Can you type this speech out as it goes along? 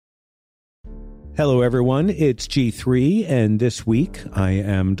Hello, everyone. It's G3, and this week I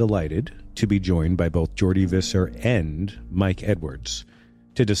am delighted to be joined by both Jordi Visser and Mike Edwards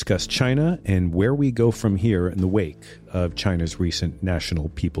to discuss China and where we go from here in the wake of China's recent National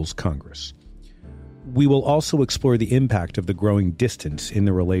People's Congress. We will also explore the impact of the growing distance in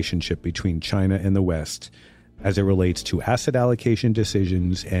the relationship between China and the West as it relates to asset allocation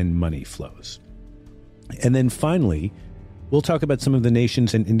decisions and money flows. And then finally, we'll talk about some of the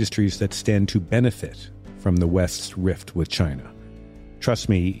nations and industries that stand to benefit from the West's rift with China. Trust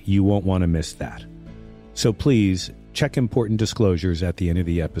me, you won't want to miss that. So please check important disclosures at the end of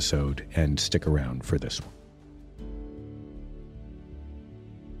the episode and stick around for this one.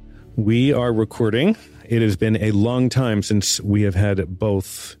 We are recording. It has been a long time since we have had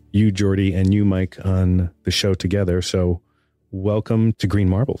both you, Jordi, and you, Mike, on the show together. So welcome to Green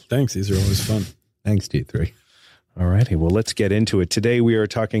Marbles. Thanks. These are always fun. Thanks, G3. All righty. Well, let's get into it. Today we are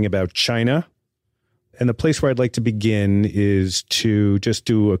talking about China. And the place where I'd like to begin is to just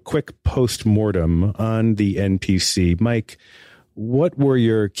do a quick post-mortem on the NPC. Mike, what were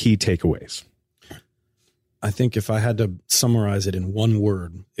your key takeaways? I think if I had to summarize it in one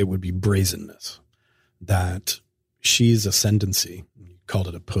word, it would be brazenness. That Xi's ascendancy, you called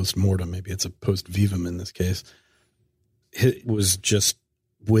it a post-mortem, maybe it's a post-vivum in this case, it was just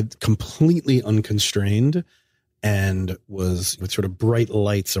with completely unconstrained and was with sort of bright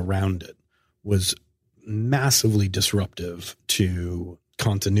lights around it, was massively disruptive to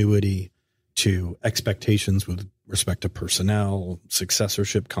continuity, to expectations with respect to personnel,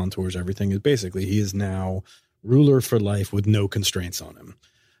 successorship contours, everything. Is basically, he is now ruler for life with no constraints on him.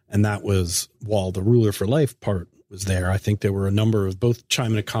 And that was, while the ruler for life part was there, I think there were a number of both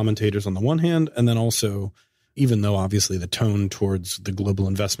China commentators on the one hand, and then also, even though obviously the tone towards the global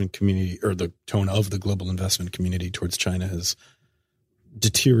investment community, or the tone of the global investment community towards China has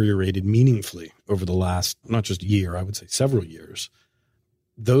deteriorated meaningfully over the last, not just year, I would say several years,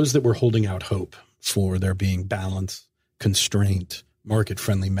 those that were holding out hope for there being balance, constraint,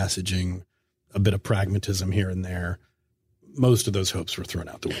 market-friendly messaging, a bit of pragmatism here and there, most of those hopes were thrown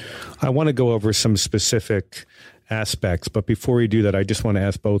out the window. I want to go over some specific aspects, but before we do that, I just want to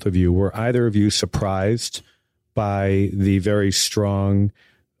ask both of you, were either of you surprised by the very strong,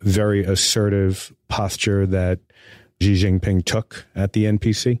 very assertive posture that Xi Jinping took at the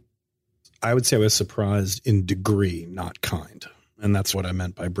NPC? I would say I was surprised in degree, not kind. And that's what I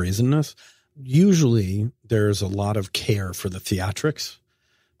meant by brazenness. Usually there's a lot of care for the theatrics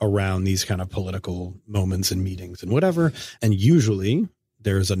around these kind of political moments and meetings and whatever. And usually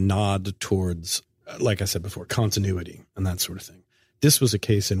there's a nod towards, like I said before, continuity and that sort of thing. This was a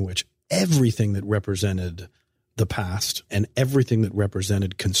case in which everything that represented the past and everything that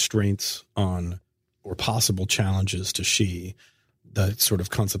represented constraints on or possible challenges to Xi, the sort of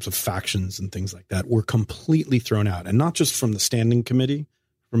concepts of factions and things like that, were completely thrown out. And not just from the standing committee,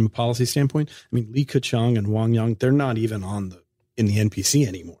 from a policy standpoint. I mean, Li Keqiang and Wang Yang, they're not even in the NPC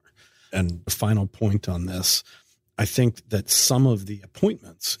anymore. And the final point on this, I think that some of the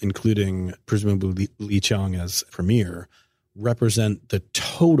appointments, including presumably Li Qiang as premier, represent the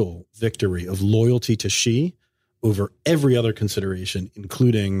total victory of loyalty to Xi over every other consideration,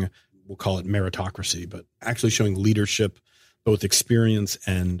 including, we'll call it meritocracy, but actually showing leadership, both experience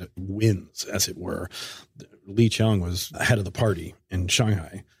and wins, as it were. Li Qiang was ahead of the party in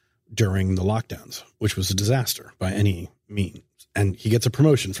Shanghai during the lockdowns, which was a disaster by any means. And he gets a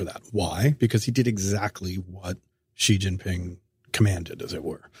promotion for that. Why? Because he did exactly what Xi Jinping commanded, as it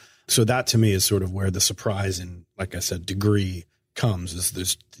were. So that to me is sort of where the surprise in, like I said, degree comes,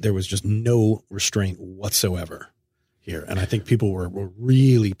 is there was just no restraint whatsoever here. And I think people were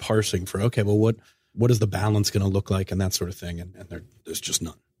really parsing for, okay, well, what is the balance going to look like and that sort of thing. And there's just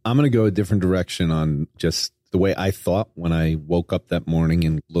none. I'm going to go a different direction on just the way I thought when I woke up that morning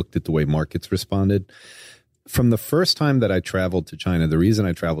and looked at the way markets responded. From the first time that I traveled to China, the reason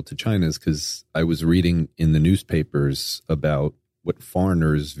I traveled to China is because I was reading in the newspapers about what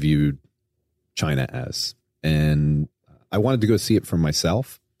foreigners viewed China as. And I wanted to go see it for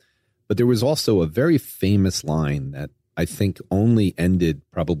myself. But there was also a very famous line that I think only ended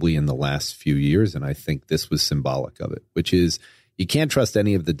probably in the last few years. And I think this was symbolic of it, which is you can't trust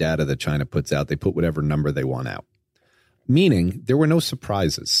any of the data that China puts out. They put whatever number they want out, meaning there were no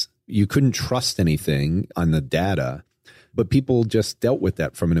surprises. You couldn't trust anything on the data, but people just dealt with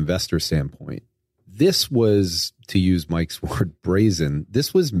that from an investor standpoint. This was, to use Mike's word, brazen.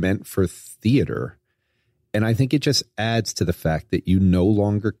 This was meant for theater. And I think it just adds to the fact that you no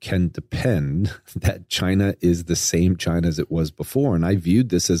longer can depend that China is the same China as it was before. And I viewed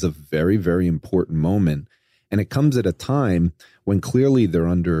this as a very, very important moment. And it comes at a time when clearly they're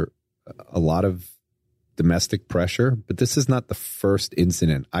under a lot of domestic pressure, but this is not the first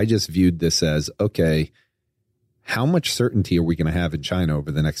incident. I just viewed this as, okay, how much certainty are we going to have in China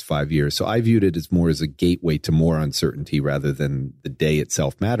over the next 5 years? So I viewed it as more as a gateway to more uncertainty rather than the day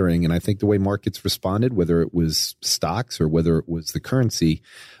itself mattering. And I think the way markets responded, whether it was stocks or whether it was the currency,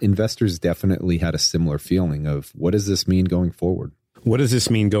 investors definitely had a similar feeling of, what does this mean going forward? What does this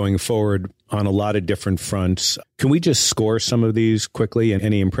mean going forward on a lot of different fronts? Can we just score some of these quickly and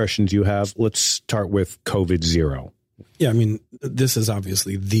any impressions you have? Let's start with COVID-0. Yeah, I mean, this is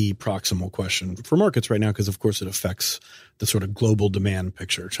obviously the proximal question for markets right now because, of course, it affects the sort of global demand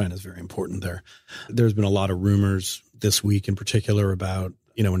picture. China is very important there. There's been a lot of rumors this week in particular about,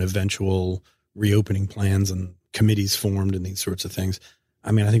 an eventual reopening plans and committees formed and these sorts of things.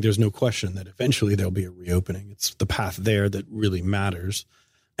 I mean, I think there's no question that eventually there'll be a reopening. It's the path there that really matters.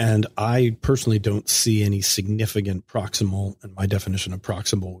 And I personally don't see any significant proximal, and my definition of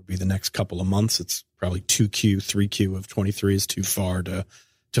proximal would be the next couple of months. It's probably 2Q, 3Q of 23 is too far to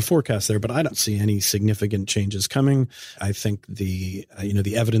forecast there, but I don't see any significant changes coming. I think the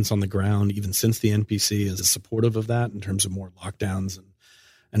evidence on the ground, even since the NPC, is supportive of that in terms of more lockdowns.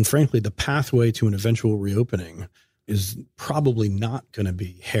 And frankly, the pathway to an eventual reopening is probably not going to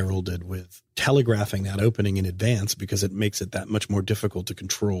be heralded with telegraphing that opening in advance because it makes it that much more difficult to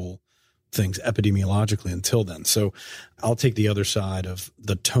control things epidemiologically until then. So I'll take the other side of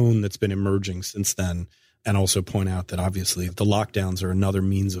the tone that's been emerging since then and also point out that obviously the lockdowns are another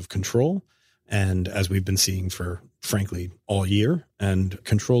means of control. And as we've been seeing for, frankly, all year, and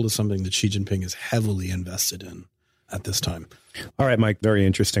control is something that Xi Jinping is heavily invested in at this time. All right, Mike, very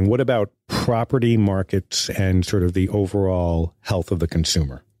interesting. What about property markets and sort of the overall health of the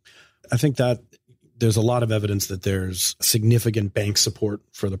consumer? I think that there's a lot of evidence that there's significant bank support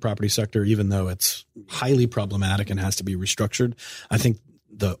for the property sector, even though it's highly problematic and has to be restructured. I think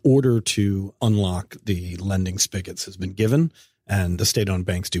the order to unlock the lending spigots has been given, and the state-owned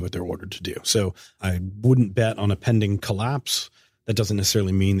banks do what they're ordered to do. So I wouldn't bet on a pending collapse. That doesn't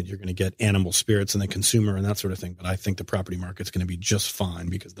necessarily mean that you're going to get animal spirits in the consumer and that sort of thing. But I think the property market's going to be just fine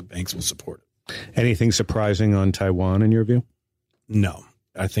because the banks will support it. Anything surprising on Taiwan in your view? No.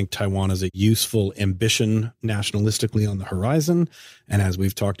 I think Taiwan is a useful ambition nationalistically on the horizon. And as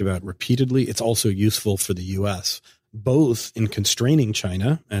we've talked about repeatedly, it's also useful for the U.S., both in constraining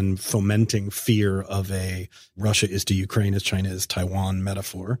China and fomenting fear of a Russia is to Ukraine as China is Taiwan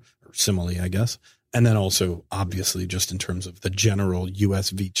metaphor, or simile, I guess. And then also, obviously, just in terms of the general U.S.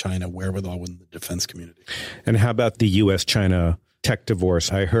 v. China wherewithal within the defense community. And how about the U.S.-China tech divorce?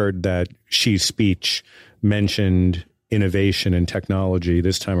 I heard that Xi's speech mentioned innovation and technology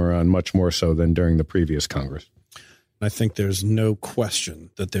this time around much more so than during the previous Congress. I think there's no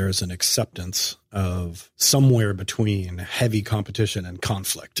question that there is an acceptance of somewhere between heavy competition and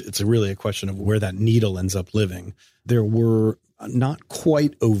conflict. It's really a question of where that needle ends up living. There were not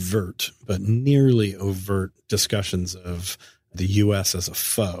quite overt, but nearly overt discussions of the U.S. as a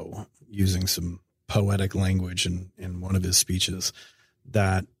foe, using some poetic language in one of his speeches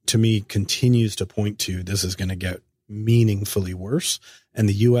that, to me, continues to point to this is going to get meaningfully worse. And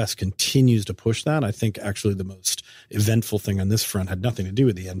the U.S. continues to push that. I think actually the most eventful thing on this front had nothing to do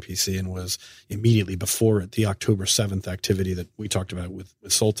with the NPC and was immediately before it, the October 7th activity that we talked about with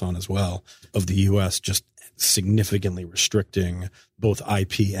Sultan as well, of the U.S. just significantly restricting both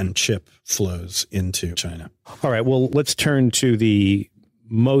IP and chip flows into China. All right. Well, let's turn to the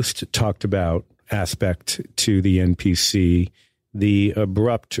most talked about aspect to the NPC, the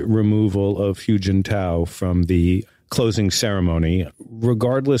abrupt removal of Hu Jintao from the closing ceremony,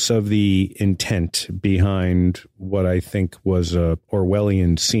 regardless of the intent behind what I think was a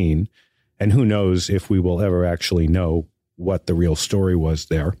Orwellian scene. And who knows if we will ever actually know what the real story was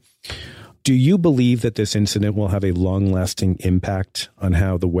there. Do you believe that this incident will have a long-lasting impact on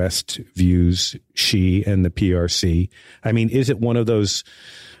how the West views Xi and the PRC? I mean, is it one of those,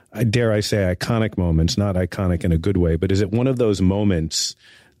 dare I say, iconic moments, not iconic in a good way, but is it one of those moments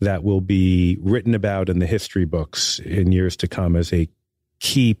that will be written about in the history books in years to come as a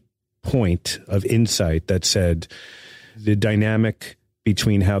key point of insight that said the dynamic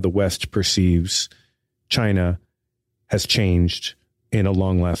between how the West perceives China has changed in a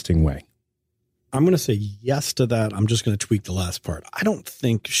long-lasting way? I'm going to say yes to that. I'm just going to tweak the last part. I don't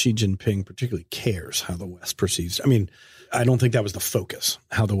think Xi Jinping particularly cares how the West perceives. I mean, I don't think that was the focus,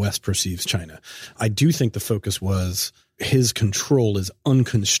 how the West perceives China. I do think the focus was his control is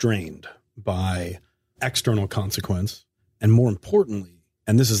unconstrained by external consequence. And more importantly,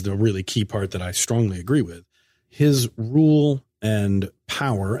 and this is the really key part that I strongly agree with, his rule and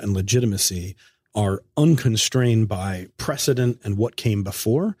power and legitimacy are unconstrained by precedent and what came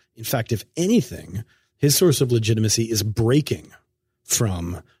before. In fact, if anything, his source of legitimacy is breaking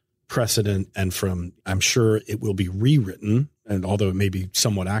from precedent and from, I'm sure it will be rewritten, and although it may be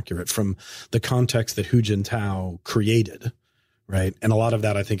somewhat accurate, from the context that Hu Jintao created, right? And a lot of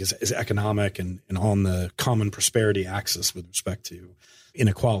that, I think, is economic and on the common prosperity axis with respect to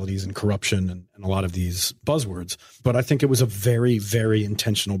inequalities and corruption and a lot of these buzzwords. But I think it was a very, very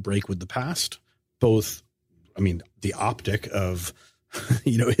intentional break with the past. Both, I mean, the optic of,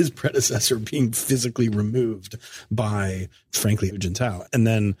 his predecessor being physically removed by, frankly, Hu Jintao. And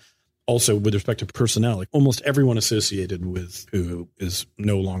then also with respect to personnel, like almost everyone associated with Hu is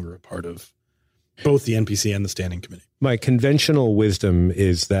no longer a part of both the NPC and the Standing Committee. My conventional wisdom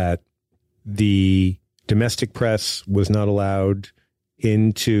is that the domestic press was not allowed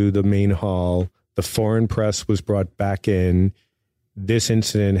into the main hall. The foreign press was brought back in. This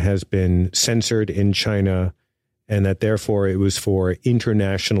incident has been censored in China, and that therefore it was for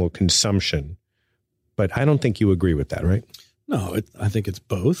international consumption. But I don't think you agree with that, right? No, I think it's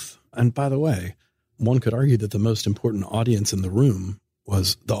both. And by the way, one could argue that the most important audience in the room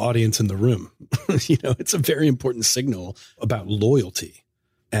was the audience in the room. It's a very important signal about loyalty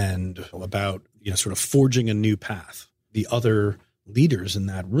and about, sort of forging a new path. The other leaders in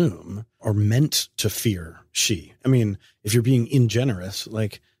that room are meant to fear Xi. I mean, if you're being ingenerous,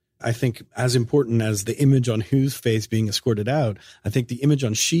 I think as important as the image on Hu's face being escorted out, I think the image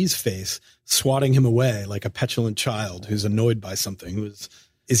on Xi's face swatting him away like a petulant child who's annoyed by something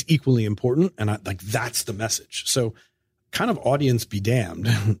is equally important. And that's the message. So kind of audience be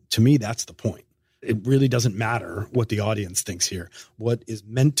damned. To me, that's the point. It really doesn't matter what the audience thinks here. What is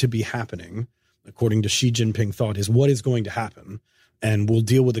meant to be happening, according to Xi Jinping thought, is what is going to happen. And we'll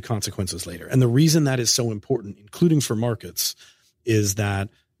deal with the consequences later. And the reason that is so important, including for markets, is that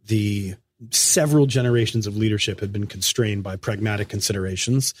the several generations of leadership have been constrained by pragmatic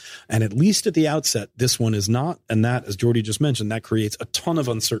considerations. And at least at the outset, this one is not. And that, as Jordy just mentioned, that creates a ton of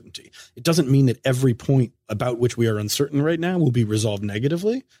uncertainty. It doesn't mean that every point about which we are uncertain right now will be resolved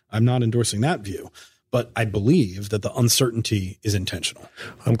negatively. I'm not endorsing that view. But I believe that the uncertainty is intentional.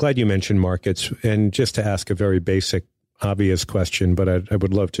 I'm glad you mentioned markets. And just to ask a very basic, obvious question, but I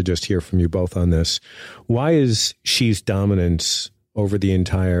would love to just hear from you both on this. Why is Xi's dominance over the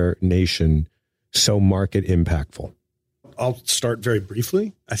entire nation so market impactful? I'll start very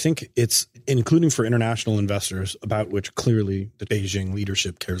briefly. I think it's, including for international investors, about which clearly the Beijing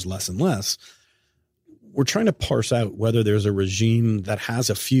leadership cares less and less. We're trying to parse out whether there's a regime that has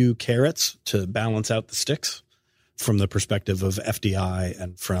a few carrots to balance out the sticks from the perspective of FDI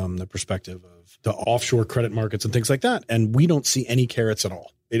and from the perspective of the offshore credit markets and things like that. And we don't see any carrots at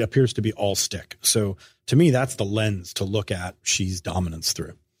all. It appears to be all stick. So to me, that's the lens to look at Xi's dominance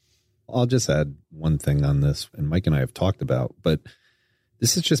through. I'll just add one thing on this, and Mike and I have talked about, but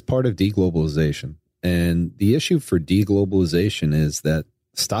this is just part of deglobalization. And the issue for deglobalization is that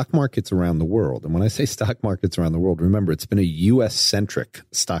stock markets around the world, and when I say stock markets around the world, remember, it's been a U.S.-centric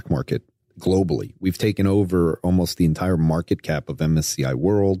stock market globally. We've taken over almost the entire market cap of MSCI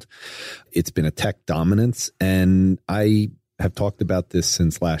World. It's been a tech dominance. And I have talked about this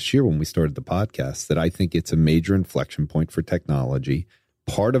since last year when we started the podcast, that I think it's a major inflection point for technology.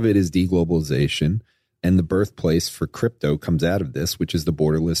 Part of it is deglobalization, and the birthplace for crypto comes out of this, which is the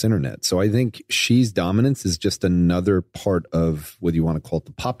borderless internet. So I think Xi's dominance is just another part of, whether you want to call it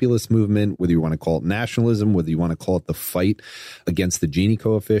the populist movement, whether you want to call it nationalism, whether you want to call it the fight against the Gini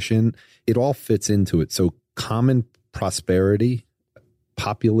coefficient, it all fits into it. So common prosperity,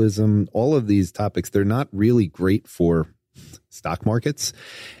 populism, all of these topics, they're not really great for stock markets.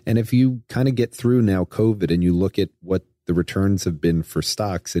 And if you kind of get through now COVID and you look at what the returns have been for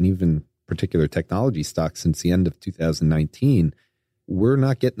stocks and even particular technology stocks since the end of 2019, we're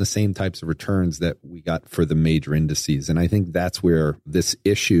not getting the same types of returns that we got for the major indices. And I think that's where this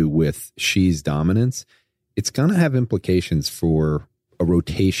issue with Xi's dominance, it's going to have implications for a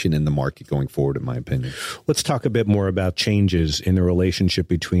rotation in the market going forward, in my opinion. Let's talk a bit more about changes in the relationship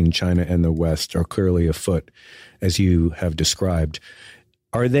between China and the West are clearly afoot, as you have described.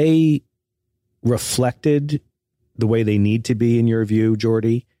 Are they reflected the way they need to be, in your view,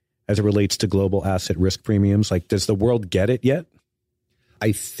 Jordy, as it relates to global asset risk premiums? Like, does the world get it yet?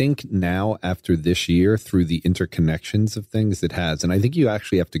 I think now, after this year, through the interconnections of things, it has. And I think you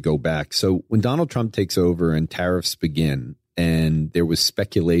actually have to go back. So when Donald Trump takes over and tariffs begin, and there was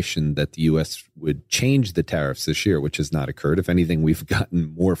speculation that the U.S. would change the tariffs this year, which has not occurred. If anything, we've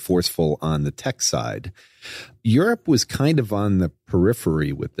gotten more forceful on the tech side. Europe was kind of on the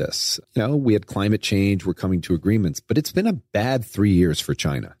periphery with this. We had climate change. We're coming to agreements. But it's been a bad 3 years for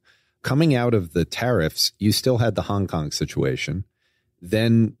China. coming out of the tariffs, you still had the Hong Kong situation.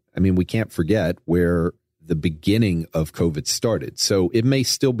 Then, I mean, we can't forget where the beginning of COVID started. So it may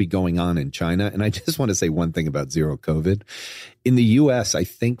still be going on in China. And I just want to say one thing about zero COVID. In the US, I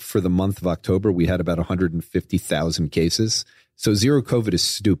think for the month of October, we had about 150,000 cases. So zero COVID is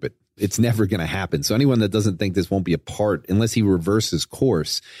stupid. It's never going to happen. So anyone that doesn't think this won't be a part, unless he reverses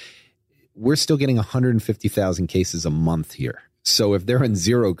course, we're still getting 150,000 cases a month here. So if they're in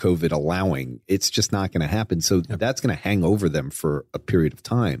zero COVID allowing, it's just not going to happen. So that's going to hang over them for a period of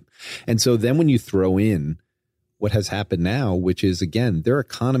time. And so then when you throw in what has happened now, which is, again, their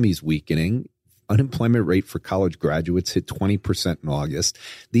economy's weakening, unemployment rate for college graduates hit 20% in August.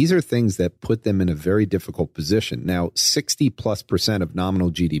 These are things that put them in a very difficult position. Now, 60+% of nominal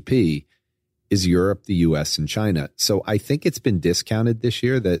GDP is Europe, the US, and China. So I think it's been discounted this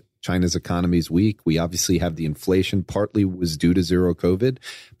year that China's economy is weak. We obviously have the inflation. Partly was due to zero COVID.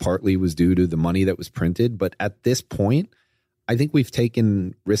 Partly was due to the money that was printed. But at this point, I think we've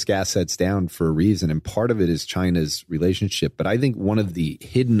taken risk assets down for a reason. And part of it is China's relationship. But I think one of the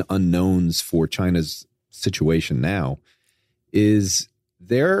hidden unknowns for China's situation now is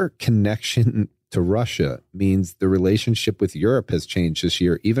their connection to Russia means the relationship with Europe has changed this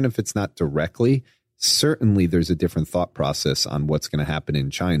year, even if it's not directly. Certainly there's a different thought process on what's going to happen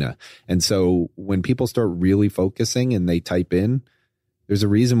in China. And so when people start really focusing and they type in, there's a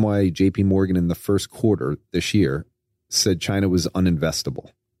reason why JP Morgan in the first quarter this year said China was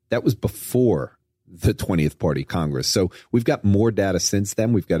uninvestable. That was before the 20th Party Congress. So we've got more data since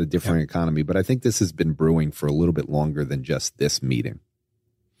then. We've got a different economy, but I think this has been brewing for a little bit longer than just this meeting.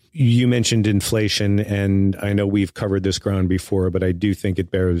 You mentioned inflation, and I know we've covered this ground before, but I do think it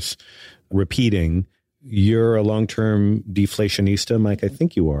bears repeating. You're a long-term deflationista, Mike. I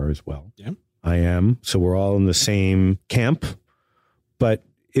think you are as well. Yeah, I am. So we're all in the same camp. But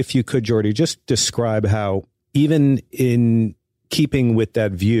if you could, Jordy, just describe how, even in keeping with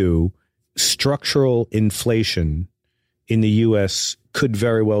that view, structural inflation in the U.S. could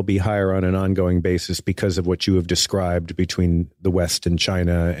very well be higher on an ongoing basis because of what you have described between the West and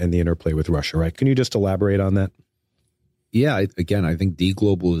China and the interplay with Russia, right? Can you just elaborate on that? Yeah, I think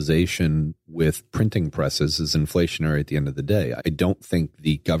deglobalization with printing presses is inflationary at the end of the day. I don't think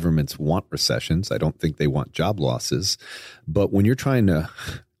the governments want recessions. I don't think they want job losses. But when you're trying to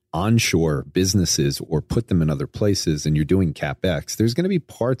onshore businesses or put them in other places and you're doing CapEx, there's going to be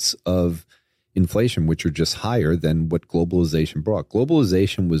parts of inflation which are just higher than what globalization brought.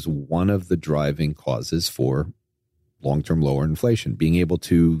 Globalization was one of the driving causes for long-term lower inflation, being able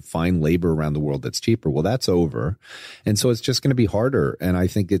to find labor around the world that's cheaper. Well, that's over. And so it's just going to be harder. And I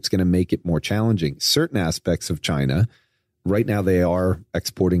think it's going to make it more challenging. Certain aspects of China, right now they are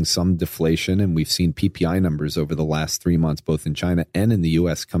exporting some deflation. And we've seen PPI numbers over the last 3 months, both in China and in the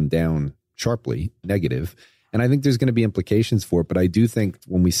US, come down sharply, negative. And I think there's going to be implications for it. But I do think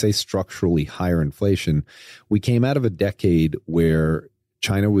when we say structurally higher inflation, we came out of a decade where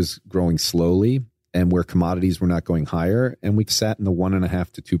China was growing slowly and where commodities were not going higher, and we sat in the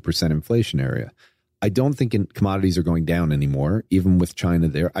 1.5% to 2% inflation area. I don't think commodities are going down anymore, even with China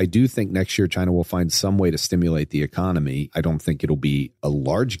there. I do think next year China will find some way to stimulate the economy. I don't think it'll be a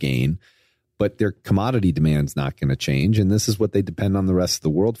large gain, but their commodity demand's not going to change, and this is what they depend on the rest of the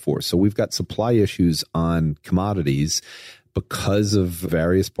world for. So we've got supply issues on commodities because of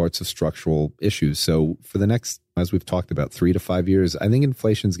various parts of structural issues. So for the next, as we've talked about, 3 to 5 years, I think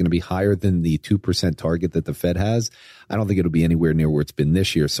inflation is going to be higher than the 2% target that the Fed has. I don't think it'll be anywhere near where it's been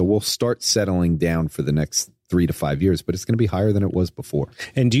this year. So we'll start settling down for the next 3 to 5 years, but it's going to be higher than it was before.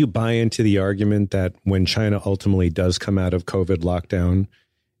 And do you buy into the argument that when China ultimately does come out of COVID lockdown,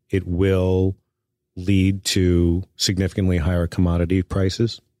 it will lead to significantly higher commodity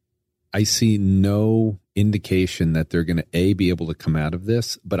prices? I see no indication that they're going to, be able to come out of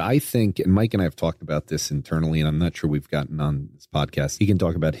this. But I think, and Mike and I have talked about this internally, and I'm not sure we've gotten on this podcast. He can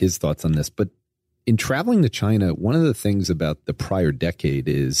talk about his thoughts on this. But in traveling to China, one of the things about the prior decade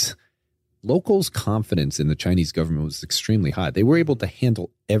is locals' confidence in the Chinese government was extremely high. They were able to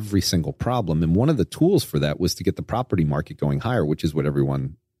handle every single problem. And one of the tools for that was to get the property market going higher, which is what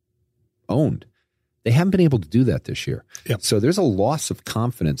everyone owned. They haven't been able to do that this year. Yep. So there's a loss of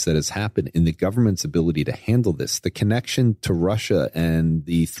confidence that has happened in the government's ability to handle this. The connection to Russia and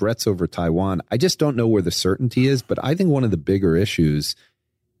the threats over Taiwan, I just don't know where the certainty is. But I think one of the bigger issues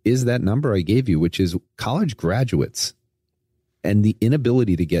is that number I gave you, which is college graduates and the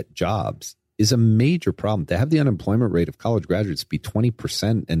inability to get jobs is a major problem. To have the unemployment rate of college graduates be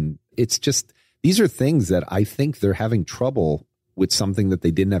 20%. And it's just, these are things that I think they're having trouble with something that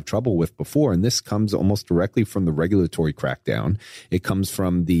they didn't have trouble with before. And this comes almost directly from the regulatory crackdown. It comes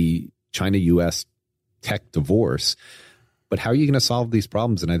from the China-U.S. tech divorce. But how are you going to solve these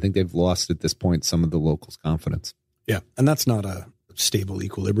problems? And I think they've lost at this point some of the locals' confidence. Yeah, and that's not a stable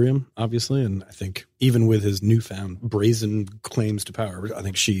equilibrium, obviously. And I think even with his newfound brazen claims to power, I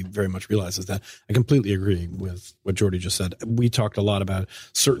think Xi very much realizes that. I completely agree with what Jordy just said. We talked a lot about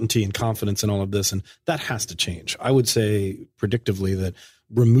certainty and confidence and all of this, and that has to change. I would say predictively that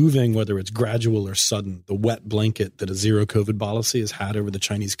removing, whether it's gradual or sudden, the wet blanket that a zero COVID policy has had over the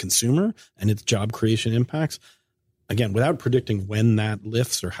Chinese consumer and its job creation impacts, again, without predicting when that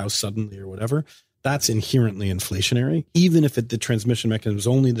lifts or how suddenly or whatever, that's inherently inflationary, even if the transmission mechanism is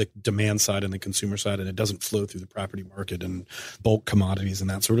only the demand side and the consumer side, and it doesn't flow through the property market and bulk commodities and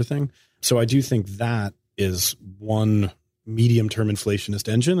that sort of thing. So I do think that is one medium-term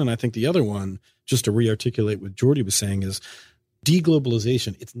inflationist engine. And I think the other one, just to re-articulate what Jordy was saying, is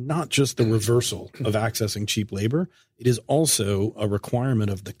deglobalization. It's not just the reversal of accessing cheap labor. It is also a requirement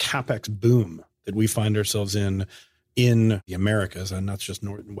of the CapEx boom that we find ourselves in the Americas, and not just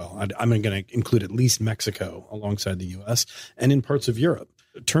I'm going to include at least Mexico alongside the U.S. and in parts of Europe,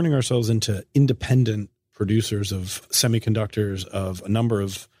 turning ourselves into independent producers of semiconductors, of a number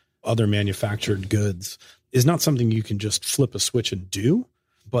of other manufactured goods, is not something you can just flip a switch and do.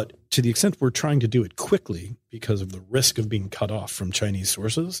 But to the extent we're trying to do it quickly because of the risk of being cut off from Chinese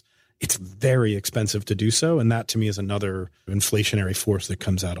sources, it's very expensive to do so. And that to me is another inflationary force that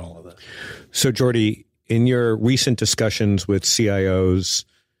comes out of all of that. So Jordy, in your recent discussions with CIOs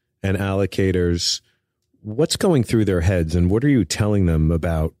and allocators, what's going through their heads and what are you telling them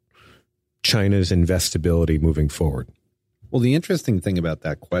about China's investability moving forward? Well, the interesting thing about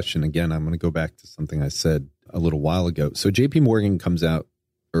that question, again, I'm going to go back to something I said a little while ago. So JP Morgan comes out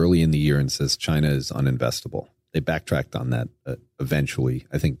early in the year and says China is uninvestable. They backtracked on that eventually,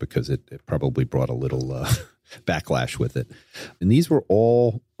 I think because it probably brought a little backlash with it. And these were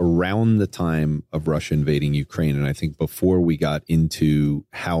all around the time of Russia invading Ukraine. And I think before we got into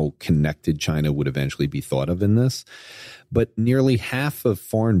how connected China would eventually be thought of in this, but nearly half of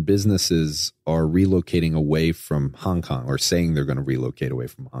foreign businesses are relocating away from Hong Kong or saying they're going to relocate away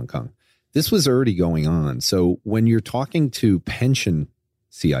from Hong Kong. This was already going on. So when you're talking to pension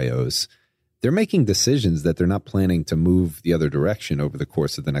CIOs, they're making decisions that they're not planning to move the other direction over the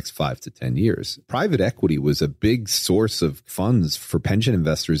course of the next 5 to 10 years. Private equity was a big source of funds for pension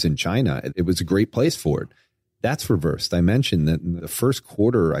investors in China. It was a great place for it. That's reversed. I mentioned that in the first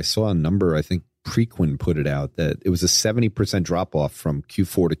quarter, I saw a number, I think Preqin put it out, that it was a 70% drop off from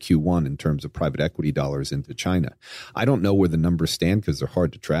Q4 to Q1 in terms of private equity dollars into China. I don't know where the numbers stand because they're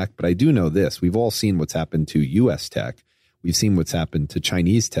hard to track, but I do know this. We've all seen what's happened to U.S. tech. We've seen what's happened to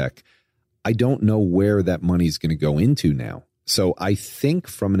Chinese tech. I don't know where that money is going to go into now. So I think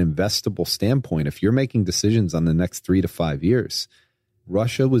from an investable standpoint, if you're making decisions on the next 3 to 5 years,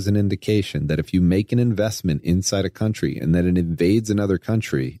 Russia was an indication that if you make an investment inside a country and then it invades another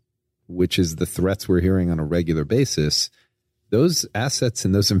country, which is the threats we're hearing on a regular basis, those assets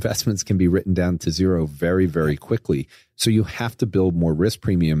and those investments can be written down to zero very, very quickly. So you have to build more risk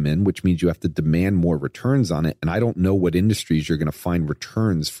premium in, which means you have to demand more returns on it. And I don't know what industries you're going to find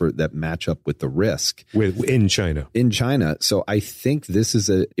returns for that match up with the risk. In China. In China. So I think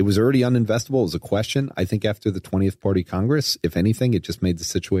it was already uninvestable. It was a question. I think after the 20th Party Congress, if anything, it just made the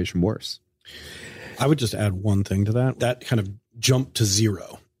situation worse. I would just add one thing to that. That kind of jump to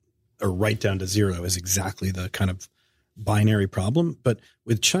zero or right down to zero is exactly the kind of binary problem. But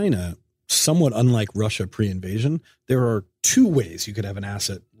with China, somewhat unlike Russia pre-invasion, there are two ways you could have an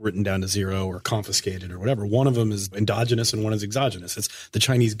asset written down to zero or confiscated or whatever. One of them is endogenous and one is exogenous. It's the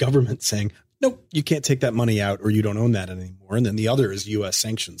Chinese government saying, nope, you can't take that money out or you don't own that anymore. And then the other is U.S.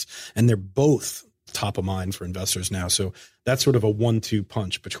 sanctions. And they're both top of mind for investors now. So that's sort of a 1-2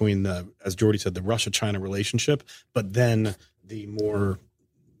 punch between as Jordy said, the Russia-China relationship, but then the more,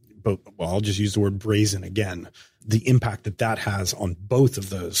 I'll just use the word brazen again, the impact that has on both of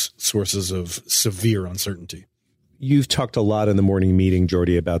those sources of severe uncertainty. You've talked a lot in the morning meeting,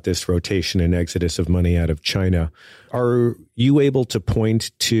 Jordy, about this rotation and exodus of money out of China. Are you able to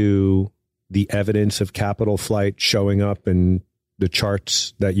point to the evidence of capital flight showing up in the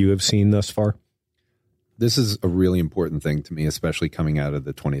charts that you have seen thus far? This is a really important thing to me, especially coming out of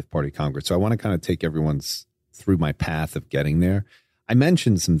the 20th Party Congress. So I want to kind of take everyone's through my path of getting there. I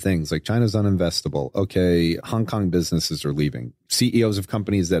mentioned some things like China's uninvestable. Okay, Hong Kong businesses are leaving. CEOs of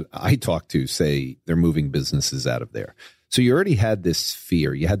companies that I talk to say they're moving businesses out of there. So you already had this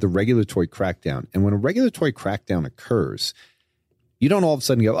fear. You had the regulatory crackdown. And when a regulatory crackdown occurs, You don't all of a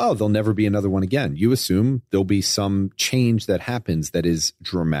sudden go, oh, there'll never be another one again. You assume there'll be some change that happens that is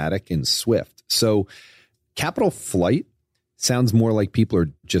dramatic and swift. So capital flight sounds more like people are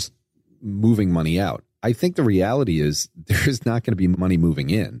just moving money out. I think the reality is there's not going to be money moving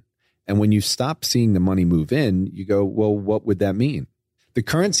in. And when you stop seeing the money move in, you go, well, what would that mean? The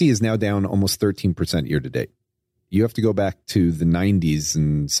currency is now down almost 13% year to date. You have to go back to the 90s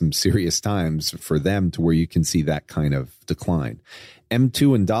and some serious times for them to where you can see that kind of decline.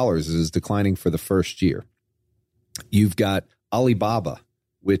 M2 in dollars is declining for the first year. You've got Alibaba,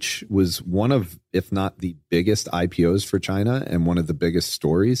 which was one of, if not the biggest IPOs for China and one of the biggest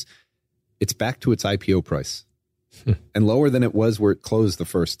stories. It's back to its IPO price and lower than it was where it closed the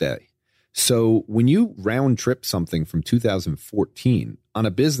first day. So when you round trip something from 2014 on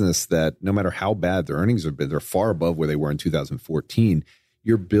a business that no matter how bad their earnings have been, they're far above where they were in 2014,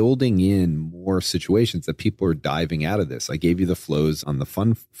 you're building in more situations that people are diving out of this. I gave you the flows on the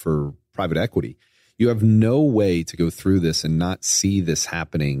fund for private equity. You have no way to go through this and not see this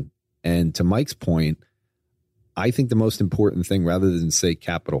happening. And to Mike's point, I think the most important thing, rather than say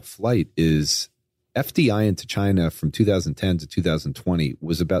capital flight, is FDI into China from 2010 to 2020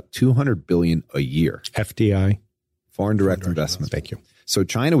 was about $200 billion a year. FDI? Foreign direct investment. Thank you. So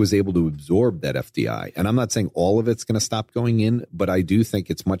China was able to absorb that FDI. And I'm not saying all of it's going to stop going in, but I do think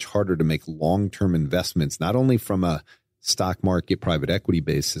it's much harder to make long-term investments, not only from a stock market private equity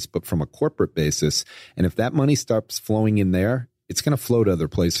basis, but from a corporate basis. And if that money starts flowing in there, it's going to flow to other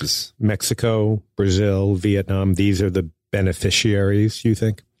places. Mexico, Brazil, Vietnam, these are the beneficiaries, you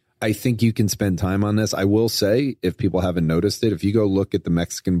think? I think you can spend time on this. I will say, if people haven't noticed it, if you go look at the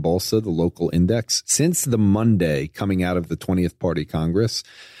Mexican Bolsa, the local index, since the Monday coming out of the 20th Party Congress,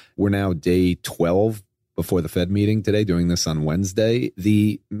 we're now day 12 before the Fed meeting today, doing this on Wednesday.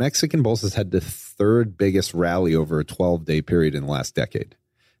 The Mexican Bolsa's had the third biggest rally over a 12-day period in the last decade.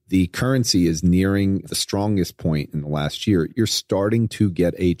 The currency is nearing the strongest point in the last year. You're starting to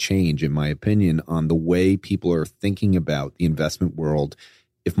get a change, in my opinion, on the way people are thinking about the investment world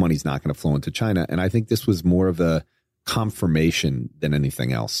if money's not going to flow into China. And I think this was more of a confirmation than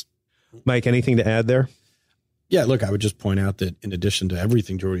anything else. Mike, anything to add there? Yeah, look, I would just point out that in addition to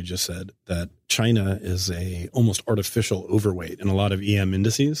everything Jordy just said, that China is a almost artificial overweight in a lot of EM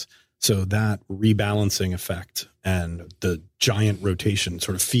indices. So that rebalancing effect and the giant rotation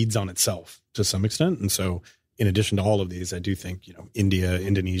sort of feeds on itself to some extent. And so in addition to all of these, I do think, India,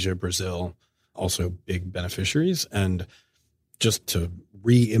 Indonesia, Brazil, also big beneficiaries. And just to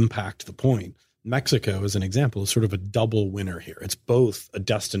re-impact the point, Mexico, as an example, is sort of a double winner here. It's both a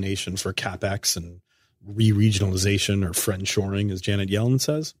destination for CapEx and re-regionalization or friendshoring, as Janet Yellen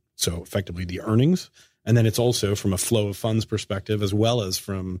says. So effectively the earnings. And then it's also from a flow of funds perspective, as well as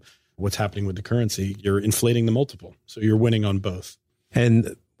from what's happening with the currency, you're inflating the multiple. So you're winning on both.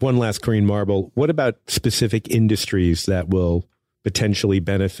 And one last green marble. What about specific industries that will potentially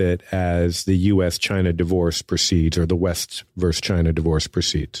benefit as the U.S.-China divorce proceeds or the West versus China divorce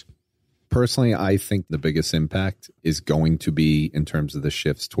proceeds? Personally, I think the biggest impact is going to be in terms of the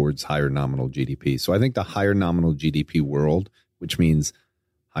shifts towards higher nominal GDP. So I think the higher nominal GDP world, which means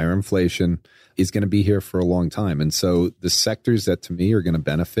higher inflation, is going to be here for a long time. And so the sectors that to me are going to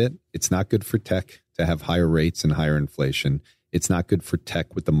benefit, it's not good for tech to have higher rates and higher inflation. It's not good for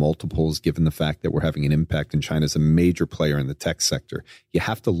tech with the multiples, given the fact that we're having an impact and China's a major player in the tech sector. You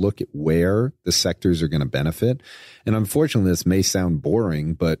have to look at where the sectors are going to benefit. And unfortunately, this may sound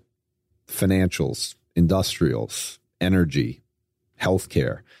boring, but financials, industrials, energy,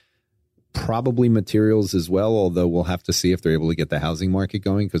 healthcare, probably materials as well, although we'll have to see if they're able to get the housing market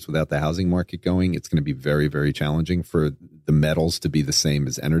going, because without the housing market going, it's going to be very, very challenging for the metals to be the same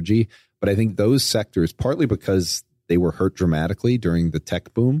as energy. But I think those sectors, partly because they were hurt dramatically during the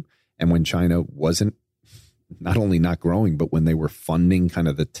tech boom, and when China wasn't not only not growing, but when they were funding kind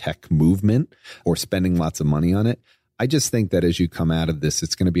of the tech movement or spending lots of money on it. I just think that as you come out of this,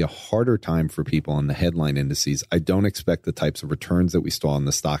 it's going to be a harder time for people on the headline indices. I don't expect the types of returns that we saw in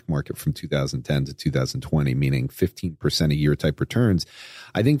the stock market from 2010 to 2020, meaning 15% a year type returns.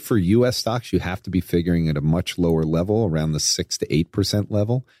 I think for U.S. stocks, you have to be figuring at a much lower level, around the 6 to 8%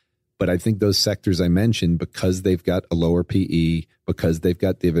 level. But I think those sectors I mentioned, because they've got a lower PE, because they've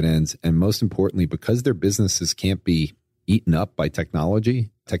got dividends, and most importantly, because their businesses can't be eaten up by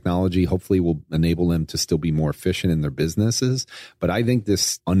technology. Technology hopefully will enable them to still be more efficient in their businesses. But I think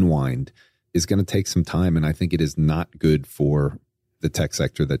this unwind is going to take some time, and I think it is not good for the tech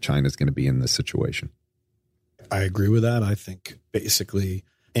sector that China is going to be in this situation. I agree with that. I think basically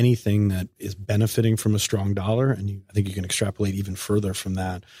anything that is benefiting from a strong dollar, and I think you can extrapolate even further from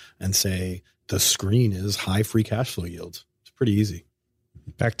that and say the screen is high free cash flow yields. It's pretty easy.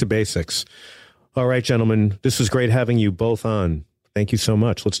 Back to basics. All right, gentlemen, this was great having you both on. Thank you so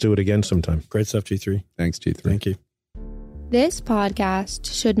much. Let's do it again sometime. Great stuff, G3. Thanks, G3. Thank you. This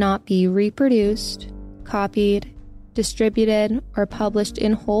podcast should not be reproduced, copied, distributed, or published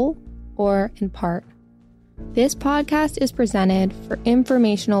in whole or in part. This podcast is presented for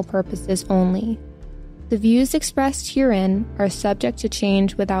informational purposes only. The views expressed herein are subject to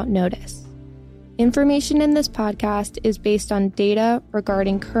change without notice. Information in this podcast is based on data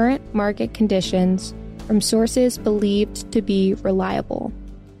regarding current market conditions from sources believed to be reliable.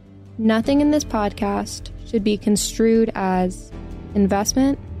 Nothing in this podcast should be construed as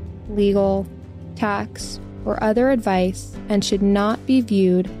investment, legal, tax, or other advice and should not be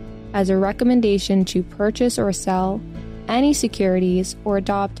viewed as a recommendation to purchase or sell any securities or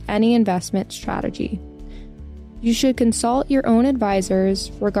adopt any investment strategy. You should consult your own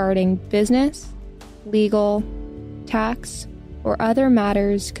advisors regarding business, legal, tax, or other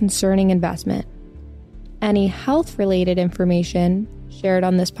matters concerning investment. Any health-related information shared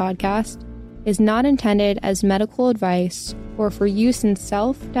on this podcast is not intended as medical advice or for use in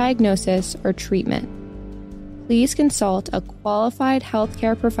self-diagnosis or treatment. Please consult a qualified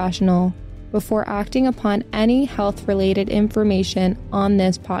healthcare professional before acting upon any health-related information on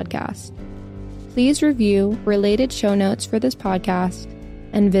this podcast. Please review related show notes for this podcast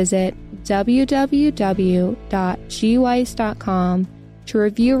and visit www.gweiss.com to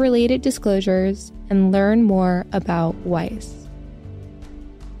review related disclosures and learn more about Weiss.